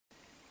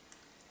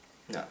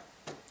No.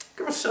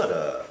 Girl, shut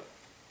up.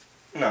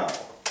 No.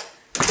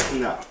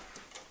 No.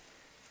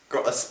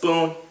 Girl, a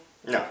spoon?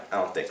 No, I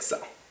don't think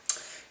so.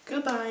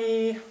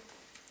 Goodbye.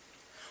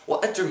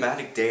 What a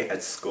dramatic day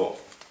at school.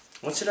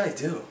 What should I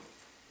do?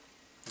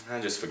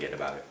 I'll just forget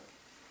about it.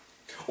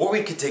 Or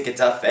we could take it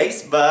to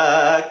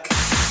Facebook.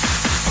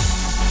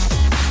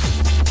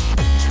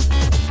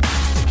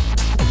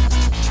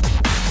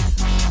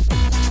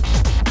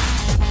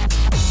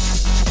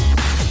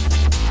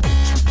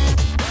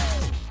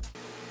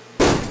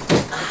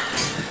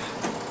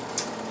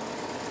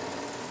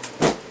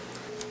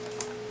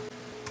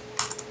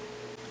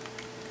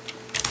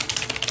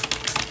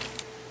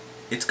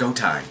 It's go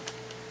time.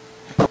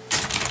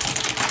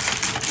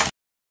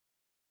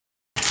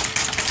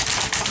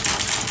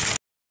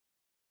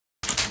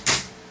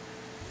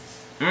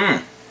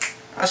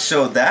 I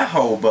showed that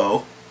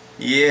hobo.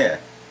 Yeah.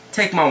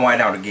 Take my white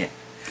out again.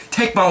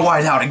 Take my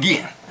white out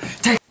again.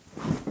 Take.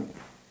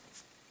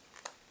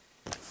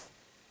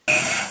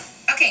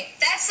 Okay,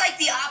 that's like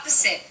the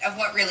opposite of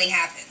what really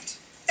happened.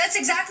 That's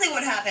exactly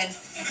what happened.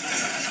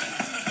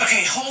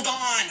 Okay, hold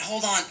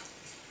on.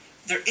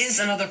 There is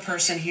another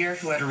person here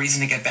who had a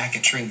reason to get back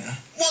at Trina.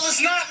 Well,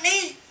 it's not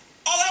me.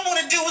 All I want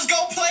to do is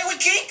go play with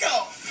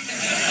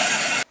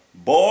Kiko.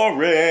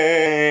 Boring.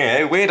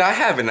 Hey, wait, I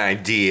have an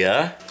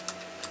idea.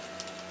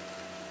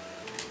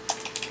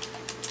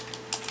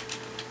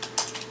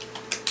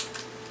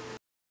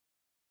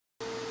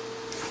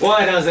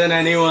 Why doesn't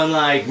anyone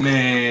like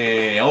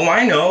me? Oh,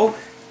 I know.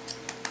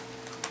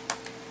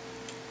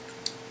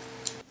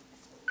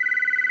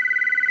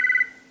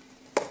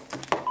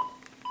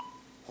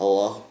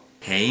 Hello?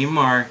 Hey,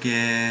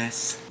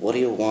 Marcus. What do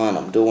you want?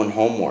 I'm doing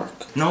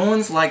homework. No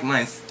one's liked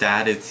my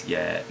status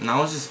yet, and I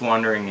was just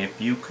wondering if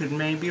you could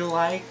maybe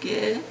like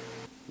it?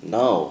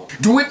 No.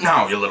 Do it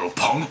now, you little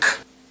punk!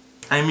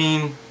 I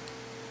mean,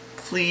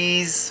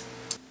 please?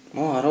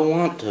 No, I don't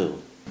want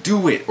to.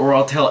 Do it, or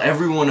I'll tell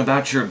everyone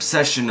about your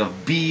obsession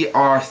of B.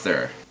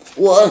 Arthur.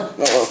 What?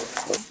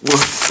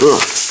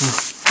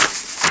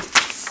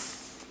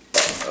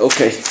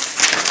 Okay.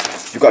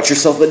 You got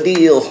yourself a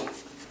deal.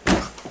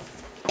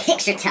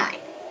 Picture time.